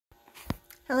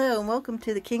Hello and welcome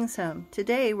to the King's Home.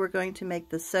 Today we're going to make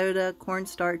the soda,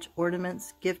 cornstarch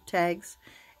ornaments, gift tags,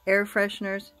 air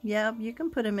fresheners. Yeah, you can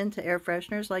put them into air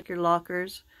fresheners like your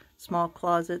lockers, small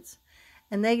closets,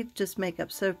 and they just make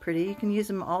up so pretty. You can use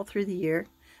them all through the year.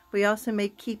 We also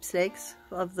made keepsakes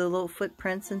of the little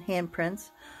footprints and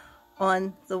handprints.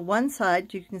 On the one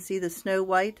side you can see the snow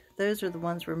white. Those are the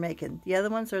ones we're making. The other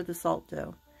ones are the salt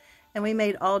dough. And we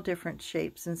made all different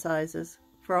shapes and sizes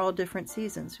for all different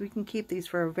seasons. We can keep these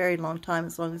for a very long time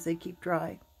as long as they keep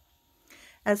dry.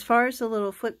 As far as the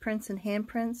little footprints and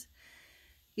handprints,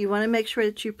 you want to make sure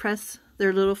that you press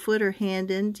their little foot or hand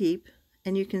in deep,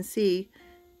 and you can see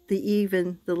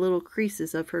the little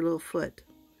creases of her little foot.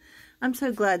 I'm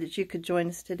so glad that you could join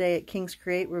us today at King's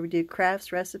Create, where we do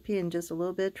crafts, recipe, and just a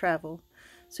little bit of travel.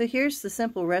 So here's the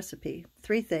simple recipe.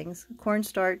 3 things: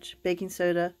 cornstarch, baking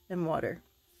soda, and water.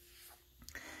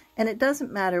 And it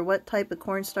doesn't matter what type of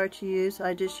cornstarch you use.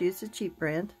 I just use the cheap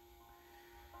brand.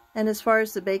 And as far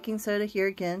as the baking soda, here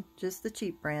again, just the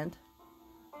cheap brand.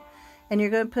 And you're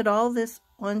going to put all this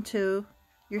onto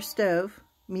your stove,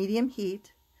 medium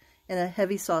heat, in a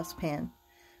heavy saucepan.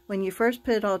 When you first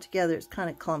put it all together, it's kind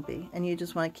of clumpy, and you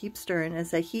just want to keep stirring.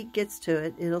 As the heat gets to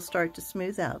it, it'll start to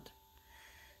smooth out.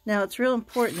 Now, it's real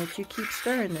important that you keep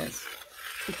stirring this,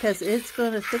 because it's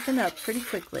going to thicken up pretty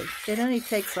quickly. It only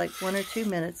takes like 1 or 2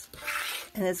 minutes,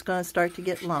 and it's going to start to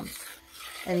get lumps.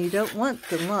 And you don't want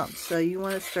the lumps, so you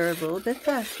want to stir a little bit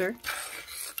faster,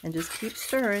 and just keep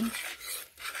stirring.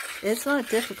 It's not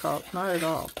difficult, not at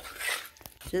all.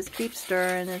 Just keep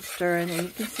stirring and stirring, and you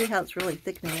can see how it's really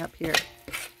thickening up here.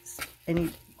 And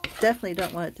you definitely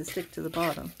don't want it to stick to the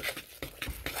bottom.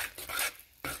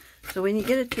 So when you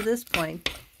get it to this point,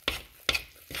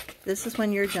 this is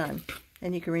when you're done.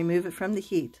 And you can remove it from the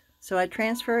heat. So I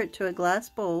transfer it to a glass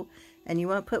bowl, and you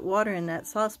want to put water in that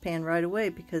saucepan right away,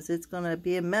 because it's going to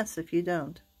be a mess if you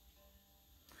don't.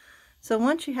 So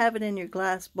once you have it in your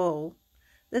glass bowl,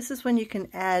 this is when you can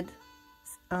add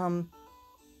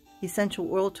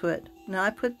essential oil to it. Now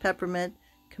I put peppermint,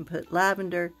 can put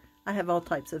lavender. I have all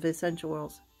types of essential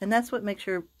oils, and that's what makes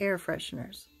your air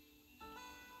fresheners.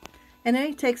 And it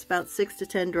only takes about 6 to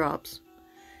 10 drops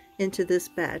into this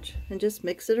batch, and just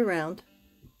mix it around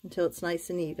until it's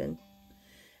nice and even.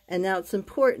 And now it's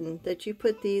important that you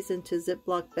put these into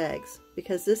Ziploc bags,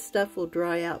 because this stuff will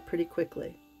dry out pretty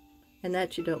quickly, and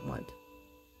that you don't want.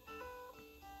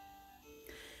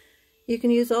 You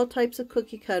can use all types of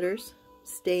cookie cutters,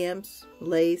 stamps,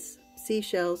 lace,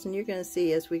 seashells, and you're going to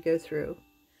see as we go through.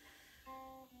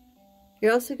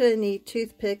 You're also going to need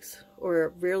toothpicks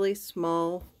or really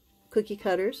small cookie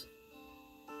cutters,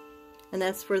 and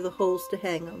that's for the holes to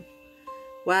hang them.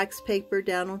 Wax paper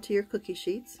down onto your cookie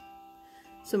sheets,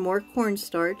 some more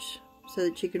cornstarch so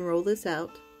that you can roll this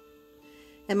out.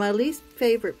 And my least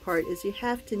favorite part is you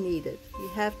have to knead it. You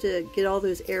have to get all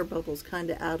those air bubbles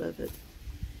kind of out of it.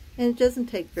 And it doesn't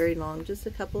take very long, just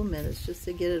a couple of minutes, just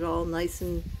to get it all nice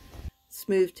and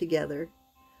smooth together.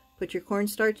 Put your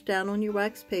cornstarch down on your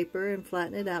wax paper and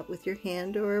flatten it out with your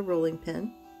hand or a rolling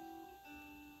pin.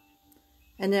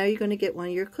 And now you're going to get one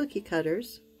of your cookie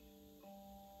cutters.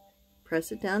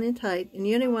 Press it down in tight, and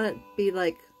you only want it to be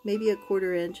like maybe a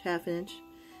 1/4 inch, 1/2 inch.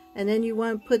 And then you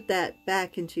want to put that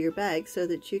back into your bag so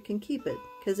that you can keep it,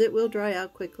 because it will dry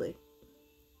out quickly.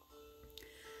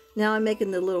 Now I'm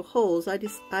making the little holes.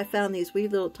 I found these wee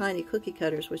little tiny cookie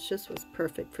cutters, which just was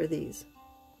perfect for these.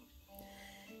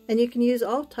 And you can use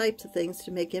all types of things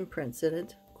to make imprints in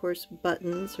it. Of course,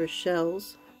 buttons or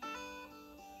shells.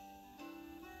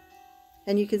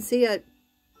 And you can see I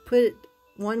put it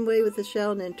one way with the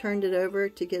shell and then turned it over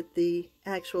to get the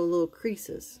actual little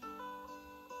creases.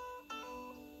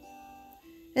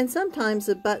 And sometimes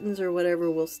the buttons or whatever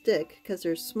will stick because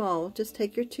they're small. Just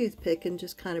take your toothpick and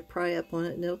just kind of pry up on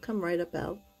it, and it'll come right up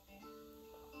out.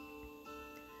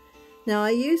 Now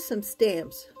I used some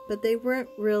stamps, but they weren't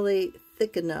really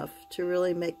thick enough to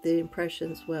really make the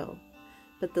impressions well.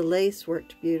 But the lace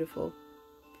worked beautiful.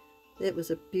 It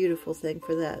was a beautiful thing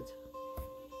for that.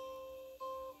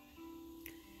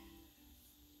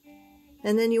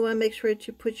 And then you want to make sure that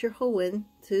you put your hole in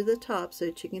to the top so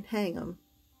that you can hang them.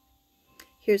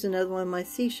 Here's another one of my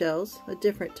seashells, a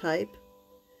different type.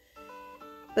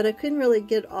 But I couldn't really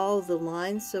get all of the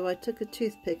lines, so I took a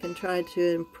toothpick and tried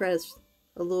to impress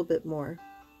a little bit more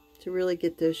to really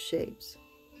get those shapes.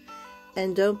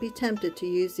 And don't be tempted to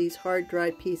use these hard dry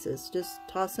pieces. Just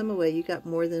toss them away. You got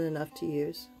more than enough to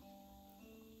use.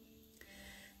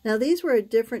 Now these were a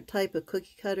different type of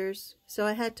cookie cutters, so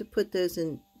I had to put those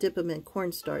in, dip them in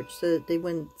cornstarch so that they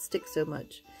wouldn't stick so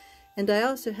much. And I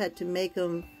also had to make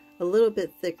them a little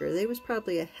bit thicker. They was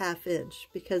probably a 1/2 inch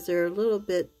because they're a little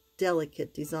bit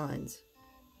delicate designs.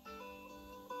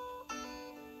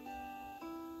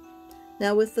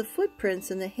 Now with the footprints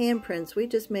and the handprints, we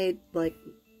just made like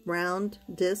round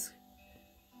discs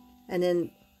and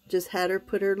then just had her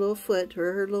put her little foot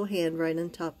or her little hand right on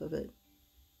top of it.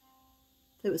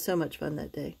 It was so much fun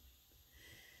that day.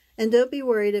 And don't be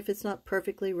worried if it's not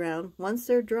perfectly round. Once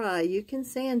they're dry, you can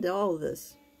sand all of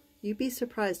this. You'd be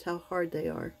surprised how hard they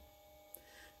are.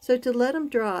 So to let them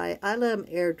dry, I let them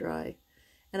air dry.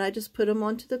 And I just put them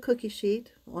onto the cookie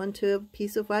sheet, onto a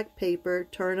piece of wax paper,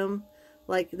 turn them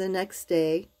like the next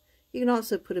day. You can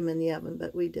also put them in the oven,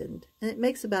 but we didn't. And it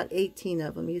makes about 18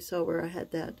 of them. You saw where I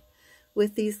had that.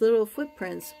 With these little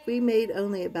footprints, we made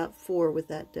only about 4 with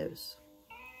that dose.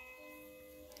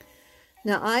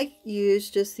 Now I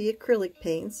use just the acrylic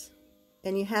paints,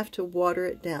 and you have to water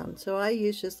it down. So I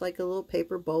use just like a little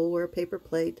paper bowl or a paper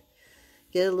plate.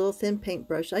 Get a little thin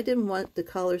paintbrush. I didn't want the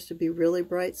colors to be really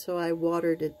bright, so I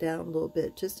watered it down a little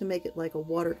bit just to make it like a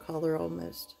watercolor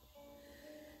almost.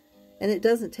 And it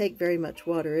doesn't take very much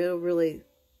water. It'll really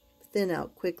thin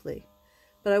out quickly.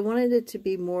 But I wanted it to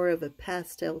be more of a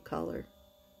pastel color.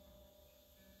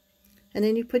 And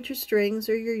then you put your strings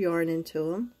or your yarn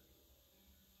into them.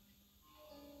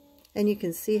 And you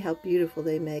can see how beautiful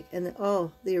they make. And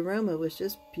the aroma was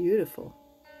just beautiful.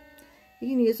 You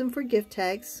can use them for gift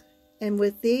tags. And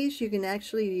with these, you can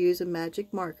actually use a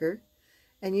magic marker.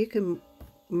 And you can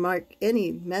mark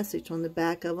any message on the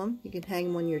back of them. You can hang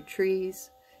them on your trees,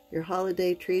 your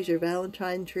holiday trees, your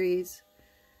Valentine trees.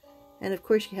 And of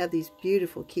course you have these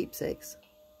beautiful keepsakes,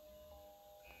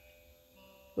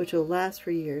 which will last for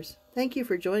years. Thank you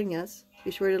for joining us. Be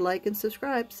sure to like and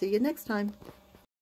subscribe. See you next time.